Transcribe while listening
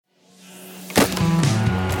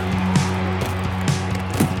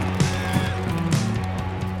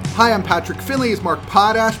Hi, I'm Patrick. Finley is Mark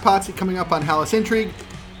Potash. Potsy coming up on Hallis Intrigue.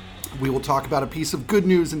 We will talk about a piece of good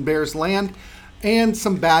news in Bears land and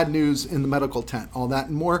some bad news in the medical tent. All that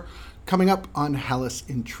and more coming up on Hallis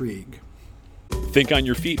Intrigue. Think on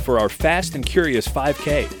your feet for our Fast and Curious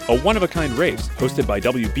 5K, a one-of-a-kind race hosted by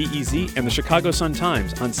WBEZ and the Chicago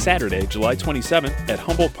Sun-Times on Saturday, July 27th at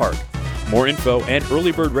Humboldt Park. More info and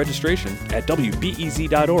early bird registration at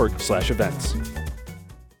wbez.org/events.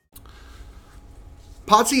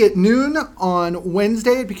 Potsy, at noon on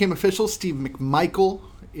Wednesday, it became official. Steve McMichael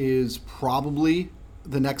is probably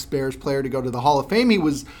the next Bears player to go to the Hall of Fame. He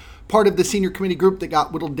was part of the senior committee group that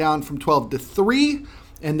got whittled down from 12 to 3,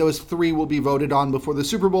 and those 3 will be voted on before the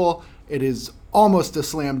Super Bowl. It is almost a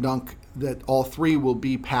slam dunk that all 3 will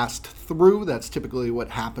be passed through. That's typically what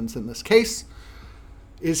happens in this case.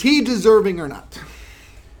 Is he deserving or not?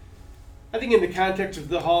 I think in the context of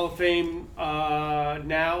the Hall of Fame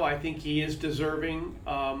now, I think he is deserving.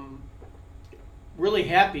 Really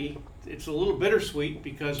happy. It's a little bittersweet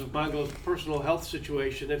because of Mongo's personal health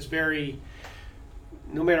situation. It's very,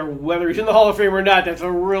 no matter whether he's in the Hall of Fame or not, that's a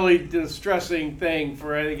really distressing thing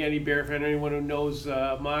for, I think, any Bear fan, anyone who knows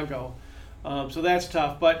Mongo. So that's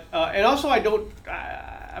tough. But and also I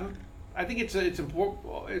think it's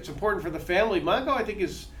important for the family. Mongo, I think,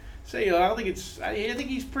 is. I think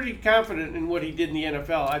he's pretty confident in what he did in the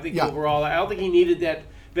NFL. I think overall, I don't think he needed that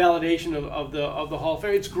validation of the Hall of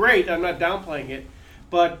Fame. It's great. I'm not downplaying it,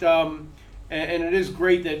 but and it is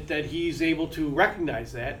great that he's able to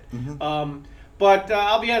recognize that. Mm-hmm. But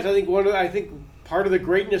I'll be honest. I think part of the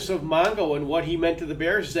greatness of Mongo and what he meant to the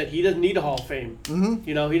Bears is that he doesn't need a Hall of Fame. Mm-hmm.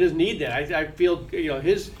 He doesn't need that. I feel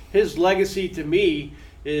his legacy to me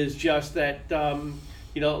is just that.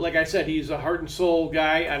 Like I said, he's a heart and soul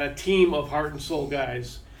guy on a team of heart and soul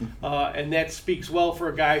guys. And that speaks well for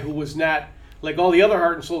a guy who was not, like all the other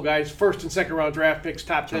heart and soul guys, first and second round draft picks,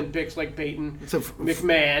 top 10 picks like Peyton,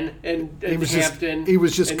 McMahon, and Hampton. He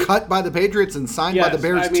was just cut by the Patriots and signed by the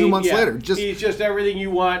Bears 2 months later. He's just everything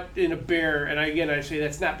you want in a Bear. And I say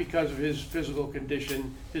that's not because of his physical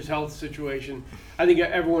condition, his health situation. I think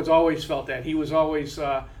everyone's always felt that. He was always,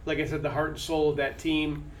 like I said, the heart and soul of that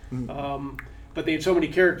team. But they had so many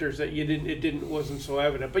characters that wasn't so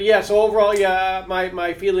evident. But so overall,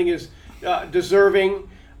 my feeling is deserving,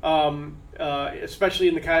 especially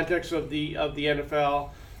in the context of the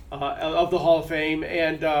NFL, of the Hall of Fame,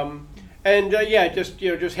 and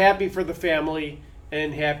just happy for the family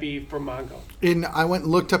and happy for Mongo. I went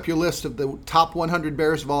and looked up your list of the top 100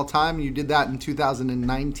 Bears of all time. You did that in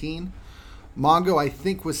 2019. Mongo, I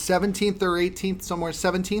think, was 17th or 18th, somewhere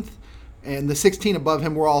 17th, and the 16 above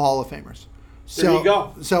him were all Hall of Famers. There you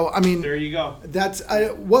go. So, I mean, there you go. That's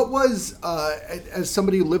what was, as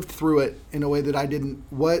somebody who lived through it in a way that I didn't,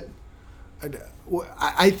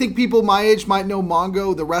 I think people my age might know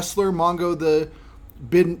Mongo, the wrestler, Mongo, the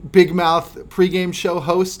big mouth pregame show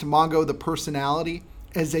host, Mongo, the personality.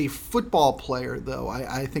 As a football player, though,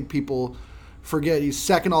 I think people forget he's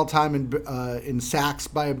second all-time in sacks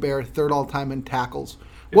by a Bear, third all-time in tackles.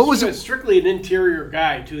 What was it? Strictly an interior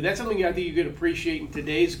guy, too. That's something I think you could appreciate in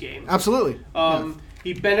today's game. Absolutely.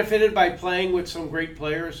 He benefited by playing with some great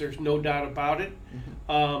players. There's no doubt about it.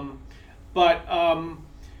 Mm-hmm.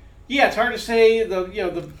 It's hard to say.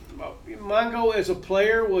 The Mongo as a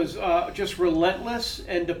player was just relentless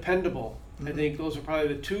and dependable. Mm-hmm. I think those are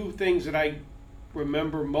probably the 2 things that I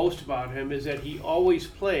remember most about him. Is that he always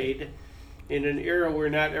played in an era where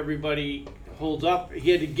not everybody holds up.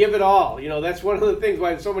 He had to give it all. That's one of the things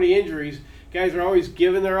why so many injuries. Guys are always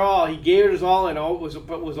giving their all. He gave it his all and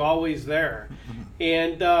was always there.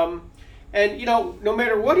 And no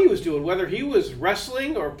matter what he was doing, whether he was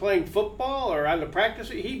wrestling or playing football or on the practice,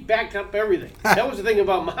 he backed up everything. That was the thing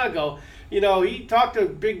about Mongo. He talked a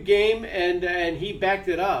big game and he backed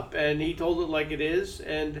it up and he told it like it is.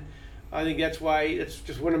 And I think that's why it's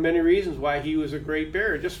just one of many reasons why he was a great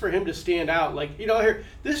Bear. Just for him to stand out, here,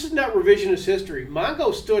 this is not revisionist history.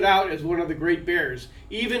 Mongo stood out as one of the great Bears,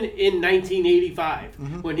 even in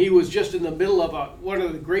 1985, when he was just in the middle of a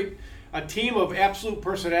team of absolute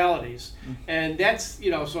personalities. And that's,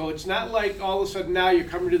 so it's not like all of a sudden now you're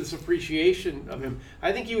coming to this appreciation of him.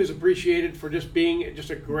 I think he was appreciated for just being just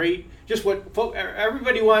a great, just what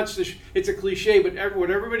everybody wants. It's a cliche, but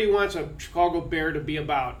what everybody wants a Chicago Bear to be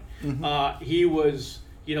about. Mm-hmm. He was,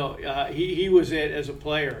 he was it as a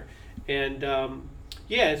player, and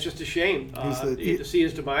it's just a shame to see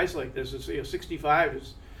his demise like this. It's 65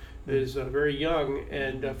 is very young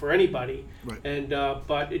and for anybody, right. And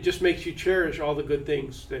but it just makes you cherish all the good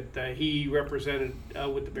things that he represented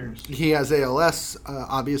with the Bears. He has ALS,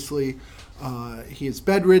 obviously. He is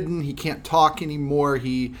bedridden. He can't talk anymore.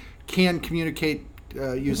 He can communicate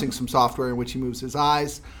using some software in which he moves his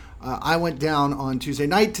eyes. I went down on Tuesday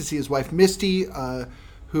night to see his wife Misty,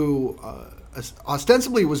 who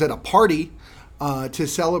ostensibly was at a party to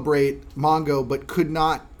celebrate Mongo, but could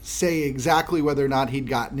not say exactly whether or not he'd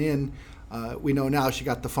gotten in. We know now she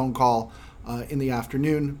got the phone call in the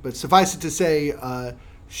afternoon, but suffice it to say,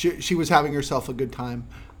 she was having herself a good time.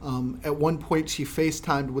 At one point, she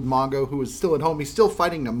FaceTimed with Mongo, who was still at home. He's still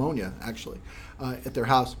fighting pneumonia, actually, at their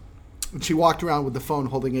house. And she walked around with the phone,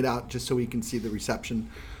 holding it out just so he can see the reception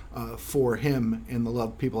for him and the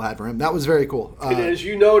love people had for him. That was very cool. And as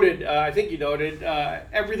you noted, I think you noted,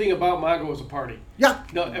 everything about Mongo was a party. Yeah.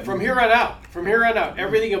 No, from here on out,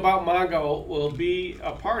 everything about Mongo will be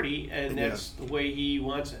a party, and that's the way he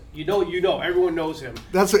wants it. You know, everyone knows him.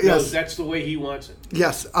 That's the way he wants it.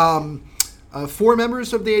 Yes. 4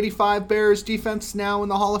 members of the '85 Bears defense now in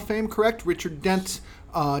the Hall of Fame, correct? Richard Dent,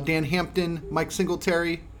 Dan Hampton, Mike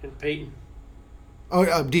Singletary, and Peyton.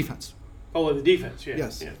 Oh, defense. Oh, the defense, yeah.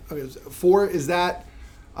 Yes. Yeah. Okay, 4 is that.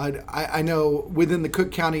 I know within the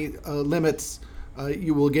Cook County limits,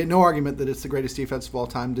 you will get no argument that it's the greatest defense of all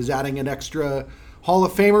time. Does adding an extra Hall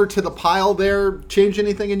of Famer to the pile there change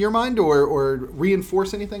anything in your mind or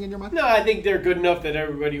reinforce anything in your mind? No, I think they're good enough that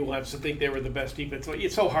everybody wants to think they were the best defense.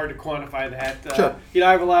 It's so hard to quantify that. Sure.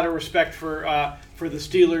 I have a lot of respect for the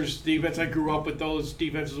Steelers defense. I grew up with those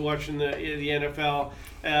defenses watching the NFL.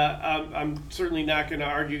 I'm certainly not going to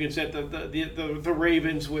argue against that. The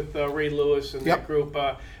Ravens with Ray Lewis and that group,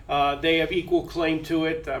 they have equal claim to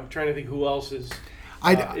it. I'm trying to think who else is.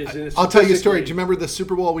 I'll tell you a story. Do you remember the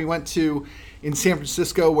Super Bowl we went to in San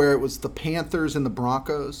Francisco where it was the Panthers and the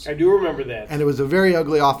Broncos? I do remember that. And it was a very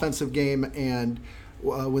ugly offensive game. And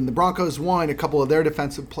when the Broncos won, a couple of their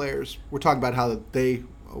defensive players were talking about how they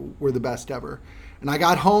were the best ever. And I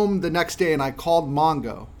got home the next day and I called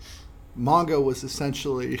Mongo. Mongo was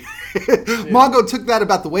essentially Mongo took that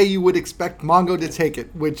about the way you would expect Mongo to take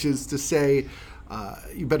it, which is to say,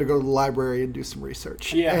 you better go to the library and do some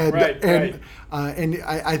research. Yeah, right. And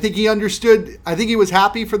I think he understood. I think he was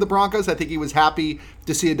happy for the Broncos. I think he was happy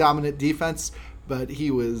to see a dominant defense, but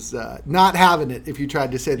he was not having it if you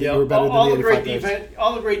tried to say that you were better than the 85 Bears.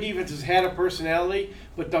 All the great defenses had a personality,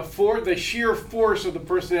 but the sheer force of the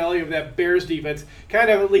personality of that Bears defense kind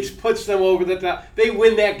of at least puts them over the top. They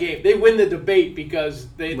win that game. They win the debate because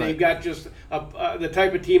they've got just the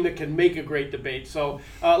type of team that can make a great debate. So,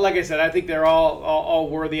 like I said, I think they're all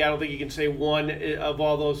worthy. I don't think you can say one of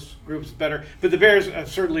all those groups is better. But the Bears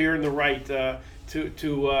have certainly earned the right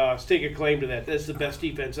to stake a claim to that. That's the best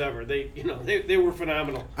defense ever. They were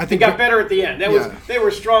phenomenal. They got better at the end. They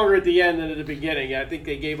were stronger at the end than at the beginning. I think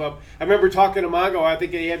they gave up. I remember talking to Mongo. I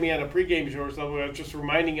think they had me on a pregame show or something. I was just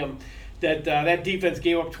reminding him that that defense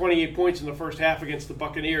gave up 28 points in the first half against the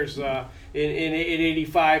Buccaneers in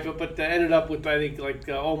 '85, but ended up with I think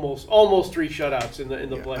almost 3 shutouts in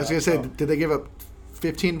the playoffs. I was going to say, did they give up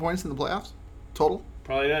 15 points in the playoffs total?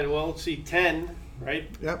 Probably not. Well, let's see, 10, right?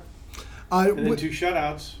 Yep. And then 2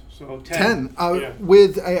 shutouts, so 10.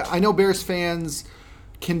 I know Bears fans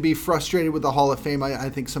can be frustrated with the Hall of Fame. I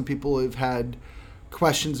think some people have had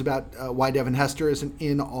questions about why Devin Hester isn't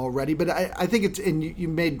in already. But I think it's, and you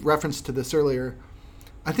made reference to this earlier,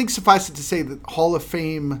 I think suffice it to say that Hall of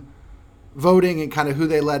Fame voting and kind of who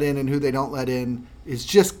they let in and who they don't let in is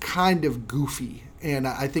just kind of goofy. And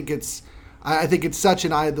I think it's such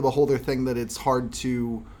an eye of the beholder thing that it's hard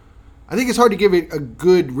to... I think it's hard to give it a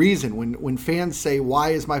good reason when fans say, why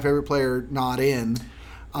is my favorite player not in?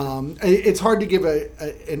 It's hard to give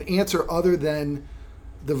an answer other than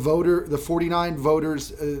the 49 voters,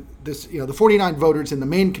 the 49 voters in the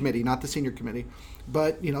main committee, not the senior committee.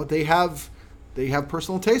 But, they have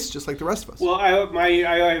personal tastes just like the rest of us. Well, I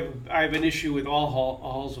have an issue with all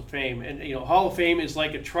halls of fame. And, Hall of Fame is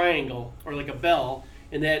like a triangle or like a bell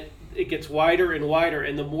in that it gets wider and wider,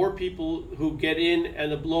 and the more people who get in and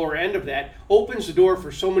the lower end of that opens the door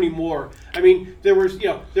for so many more. I mean, there were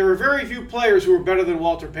very few players who were better than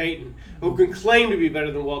Walter Payton, who can claim to be better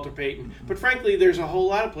than Walter Payton. But frankly, there's a whole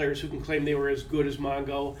lot of players who can claim they were as good as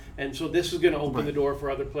Mongo, and so this is going to open the door for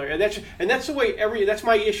other players. And that's the way that's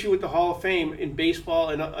my issue with the Hall of Fame in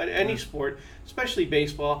baseball and any sport, especially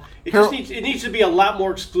baseball. It needs to be a lot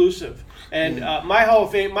more exclusive. And my Hall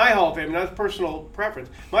of Fame, and that's personal preference,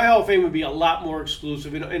 my Hall of Fame would be a lot more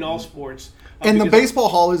exclusive in all sports. And the baseball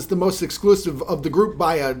hall is the most exclusive of the group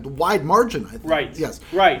by a wide margin, I think. Right. Yes.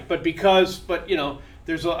 Right. But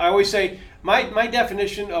I always say my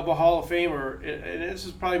definition of a Hall of Famer, and this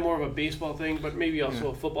is probably more of a baseball thing, but maybe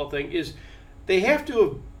also a football thing, is they have to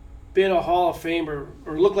have been a Hall of Famer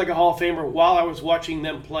or look like a Hall of Famer while I was watching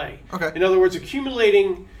them play. Okay. In other words,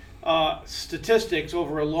 accumulating statistics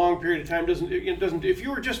over a long period of time doesn't. If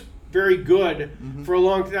you were just very good for a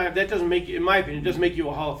long time, that doesn't make you, in my opinion, it doesn't make you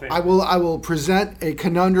a Hall of Famer. I will present a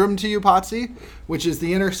conundrum to you, Potsy, which is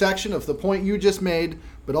the intersection of the point you just made,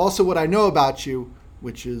 but also what I know about you,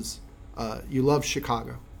 which is you love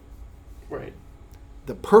Chicago. Right.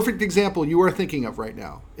 The perfect example you are thinking of right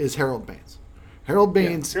now is Harold Baines. Harold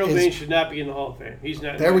Baines should not be in the Hall of Fame. He's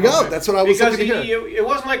not. There we go. That's what I was because looking to hear. It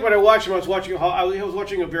wasn't like when I watched him. I was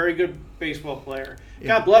watching a very good baseball player.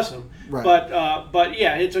 God bless him. Right. But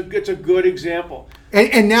yeah, it's a good example.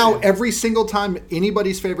 And now every single time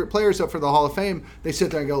anybody's favorite player is up for the Hall of Fame, they sit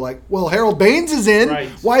there and go like, "Well, Harold Baines is in. Right.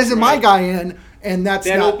 Why isn't my guy in?" And that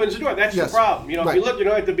opens the door. That's the problem. Right. If you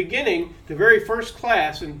look, at the beginning, the very first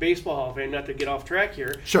class in Baseball Hall of Fame, not to get off track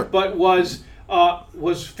here, sure, but was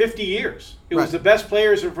 50 years. It was the best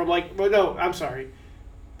players from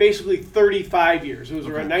basically 35 years. It was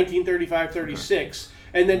around 1935, 36. Okay.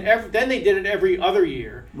 And then they did it every other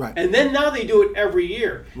year. Right. And then now they do it every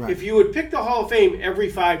year. Right. If you would pick the Hall of Fame every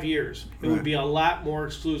 5 years, it would be a lot more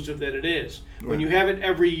exclusive than it is. When you have it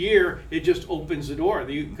every year, it just opens the door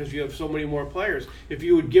because you have so many more players. If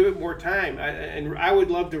you would give it more time, I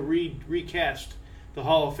would love to recast the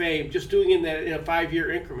Hall of Fame, just doing in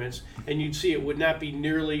 5-year increments, and you'd see it would not be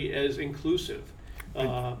nearly as inclusive.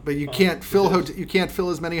 But you can't fill you can't fill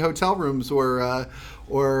as many hotel rooms or I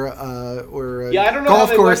don't know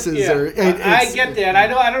golf courses. I get that. I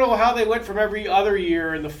don't know how they went from every other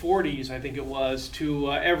year in the 40s, I think it was,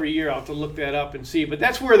 to every year. I'll have to look that up and see. But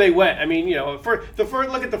that's where they went. I mean, for the first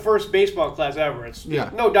look at the first baseball class ever. It's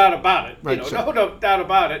no doubt about it. Right, no doubt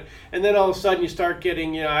about it. And then all of a sudden you start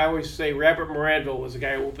getting. I always say Robert Moranville was the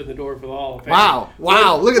guy who opened the door for the Hall of Fame.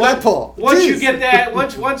 Wow! Look at that pull. Once you get that,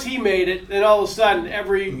 once he made it, then all of a sudden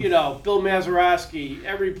every Bill Mazeroski,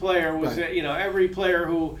 every player was every player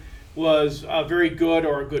who was very good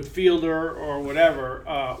or a good fielder or whatever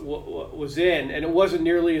was in, and it wasn't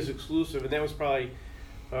nearly as exclusive, and that was probably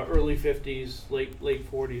early 50s, late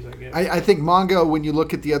 40s, I guess. I think Mongo, when you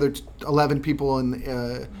look at the other 11 people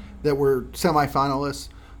that were semifinalists,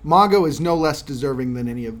 Mongo is no less deserving than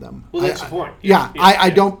any of them. Well, that's the point. I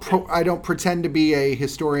don't pretend to be a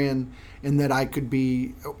historian in that I could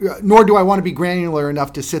be, nor do I want to be granular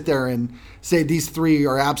enough to sit there and say these three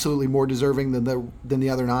are absolutely more deserving than the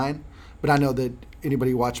other 9. But I know that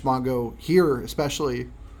anybody who watched Mongo here, especially,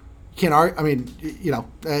 can't argue. I mean,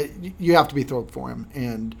 you have to be thrilled for him,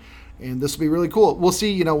 and this will be really cool. We'll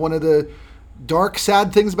see. One of the dark,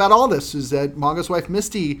 sad things about all this is that Mongo's wife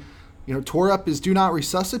Misty, tore up his "Do Not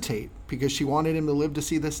Resuscitate" because she wanted him to live to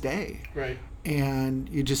see this day. Right. And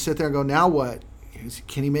you just sit there and go, now what?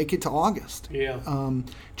 Can he make it to August? Yeah.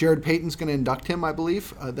 Jared Payton's going to induct him, I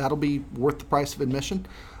believe. That'll be worth the price of admission.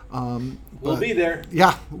 We'll be there.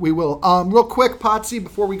 Yeah, we will. Real quick, Potsy,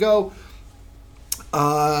 before we go,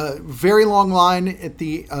 very long line at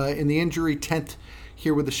the in the injury tent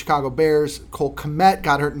here with the Chicago Bears. Cole Kmet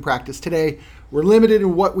got hurt in practice today. We're limited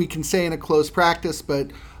in what we can say in a closed practice,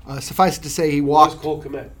 but suffice it to say he walked. It was Cole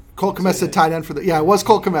Kmet. Cole Kmet's the tight end for the. Yeah, it was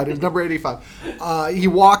Cole Kmet. It was number 85. He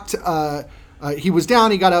walked. He was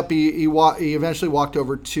down. He got up. He eventually walked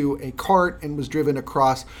over to a cart and was driven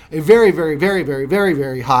across a very, very, very, very, very,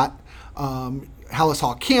 very hot Hallis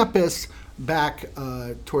Hall campus back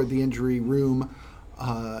toward the injury room.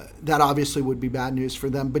 That obviously would be bad news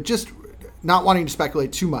for them. But just not wanting to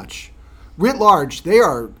speculate too much. Writ large, they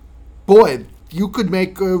are, boy, you could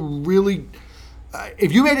make a really.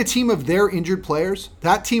 If you made a team of their injured players,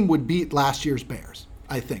 that team would beat last year's Bears,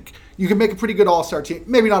 I think. You can make a pretty good all-star team,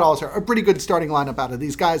 maybe not all-star, a pretty good starting lineup out of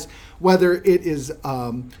these guys, whether it is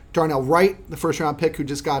Darnell Wright, the first-round pick who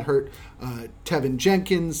just got hurt, Tevin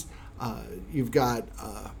Jenkins, you've got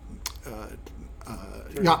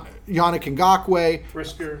Yannick Ngakoue,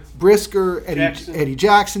 Brisker, Eddie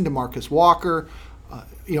Jackson, DeMarcus Walker.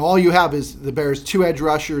 All you have is the Bears' 2 edge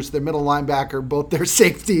rushers, their middle linebacker, both their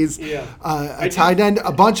safeties, a tight end,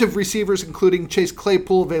 a bunch of receivers, including Chase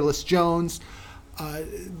Claypool, Velus Jones.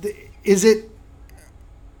 Is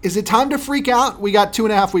it time to freak out? We got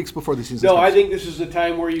 2.5 weeks before the season. No, I think this is the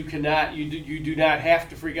time where you do not have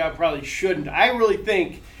to freak out. Probably shouldn't. I really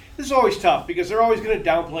think this is always tough because they're always going to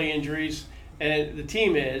downplay injuries, and the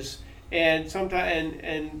team is. And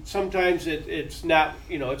sometimes it's not,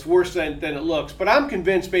 it's worse than it looks. But I'm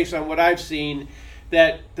convinced, based on what I've seen,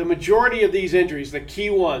 that the majority of these injuries, the key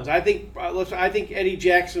ones, I think Eddie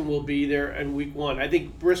Jackson will be there in week 1. I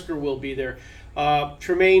think Brisker will be there.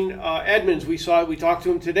 Tremaine Edmonds, we talked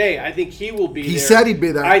to him today. I think he will be there. He said he'd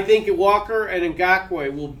be there. I think Walker and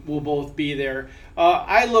Ngakoue will both be there.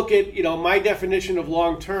 I look at, my definition of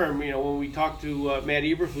long-term, when we talked to Matt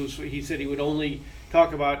Eberflus, he said he would only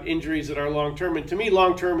talk about injuries that are long-term. And to me,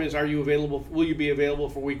 long-term is, will you be available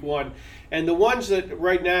for week 1? And the ones that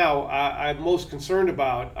right now I'm most concerned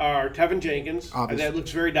about are Tevin Jenkins. Obviously. That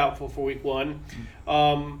looks very doubtful for week 1.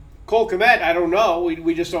 Cole Kmet, I don't know.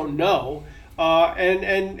 We just don't know.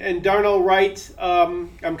 And Darnell Wright,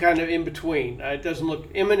 I'm kind of in between. It doesn't look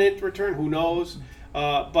imminent return. Who knows?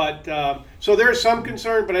 So there's some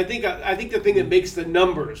concern, but I think the thing that makes the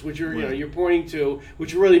numbers, which you're pointing to,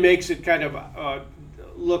 which really makes it kind of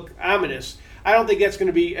look ominous. I don't think that's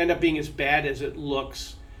going to end up being as bad as it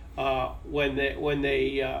looks when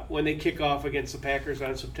they kick off against the Packers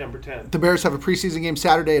on September 10th. The Bears have a preseason game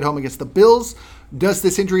Saturday at home against the Bills. Does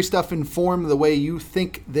this injury stuff inform the way you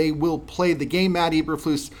think they will play the game? Matt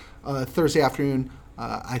Eberflus Thursday afternoon,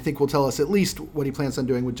 I think, will tell us at least what he plans on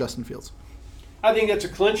doing with Justin Fields. I think that's a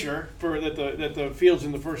clincher for that the Fields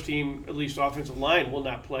and the first team, at least offensive line, will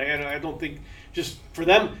not play. And I don't think, just for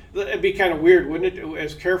them, it'd be kind of weird, wouldn't it?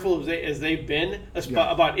 As careful as they've been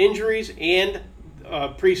about injuries and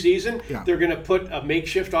preseason, they're going to put a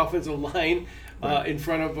makeshift offensive line in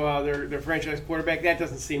front of their franchise quarterback. That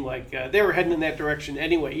doesn't seem like they were heading in that direction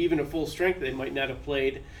anyway. Even at full strength, they might not have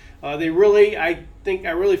played. I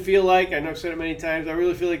really feel like, I know I've said it many times, I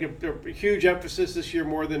really feel like there's a huge emphasis this year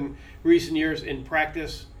more than recent years in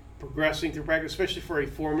practice, progressing through practice, especially for a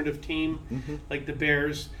formative team like the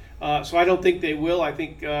Bears. So I don't think they will. I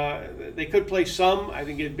think they could play some. I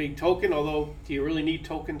think it'd be token, although do you really need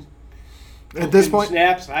token at this point?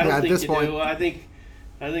 Snaps? I don't think you do.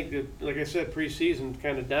 I think that, like I said, preseason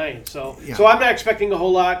kind of dying. So I'm not expecting a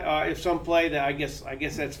whole lot. If some play, that I guess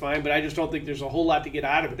that's fine. But I just don't think there's a whole lot to get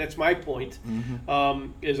out of it. That's my point.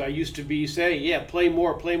 Is I used to play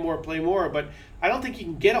more. But I don't think you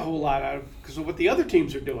can get a whole lot out of it because of what the other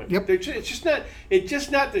teams are doing. Yep. It's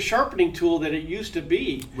just not the sharpening tool that it used to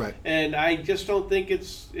be. Right. And I just don't think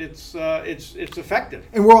it's effective.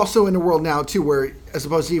 And we're also in a world now too where, as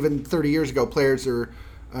opposed to even 30 years ago, players are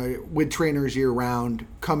with trainers year round,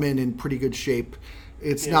 come in pretty good shape.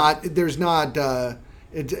 It's not. There's not.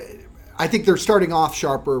 I think they're starting off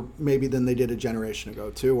sharper maybe than they did a generation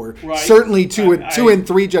ago too, or certainly two and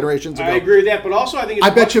three generations ago. I agree with that, but also I think I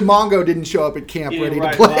bet you Mongo didn't show up at camp ready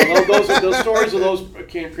to play. Well, those stories of those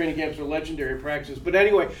training camps are legendary practices. But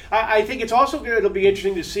anyway, I think it's also good. It'll be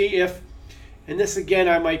interesting to see if, and this again,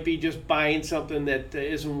 I might be just buying something that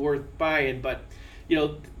isn't worth buying, but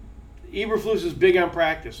Eberflus is big on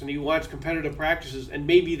practice, and he wants competitive practices, and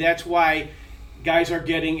maybe that's why guys are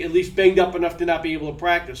getting at least banged up enough to not be able to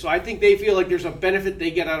practice. So I think they feel like there's a benefit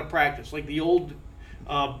they get out of practice, like the old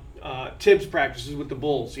Tibbs practices with the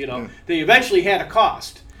Bulls. They eventually had a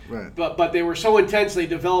cost, but they were so intense they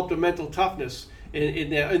developed a mental toughness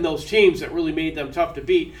in those teams that really made them tough to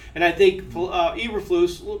beat. And I think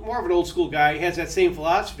Eberflus, more of an old school guy, has that same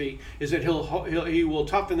philosophy: is that he will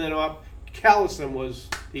toughen them up. Callous them was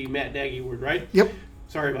the Matt Nagy word, right? Yep.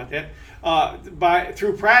 Sorry about that.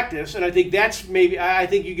 Through practice, and I think that's I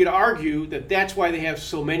think you could argue that that's why they have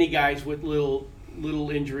so many guys with little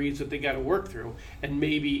injuries that they got to work through, and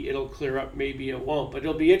maybe it'll clear up, maybe it won't. But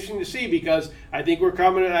it'll be interesting to see because I think we're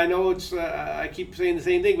coming. And I know it's I keep saying the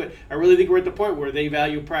same thing, but I really think we're at the point where they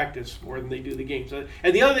value practice more than they do the game. So,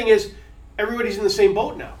 and the other thing is, everybody's in the same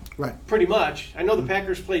boat now. Right. Pretty much. I know the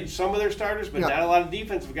Packers played some of their starters, but not a lot of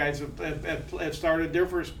defensive guys have started their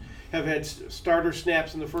first, have had starter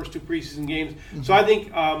snaps in the first two preseason games. So I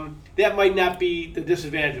think that might not be the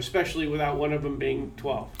disadvantage, especially without one of them being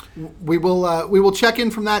 12. We will check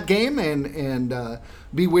in from that game and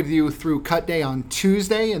be with you through cut day on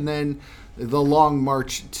Tuesday, and then the long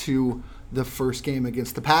march to the first game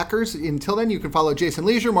against the Packers. Until then, you can follow Jason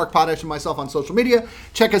Leisure, Mark Potash, and myself on social media.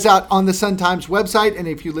 Check us out on the Sun-Times website, and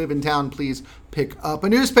if you live in town, please pick up a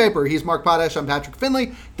newspaper. He's Mark Potash. I'm Patrick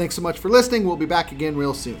Finley. Thanks so much for listening. We'll be back again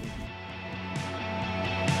real soon.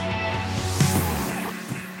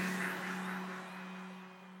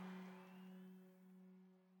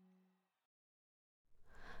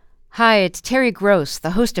 Hi, it's Terry Gross,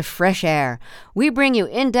 the host of Fresh Air. We bring you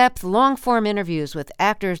in-depth, long-form interviews with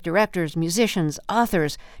actors, directors, musicians,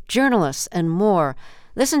 authors, journalists, and more.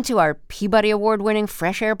 Listen to our Peabody Award-winning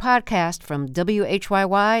Fresh Air podcast from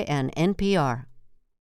WHYY and NPR.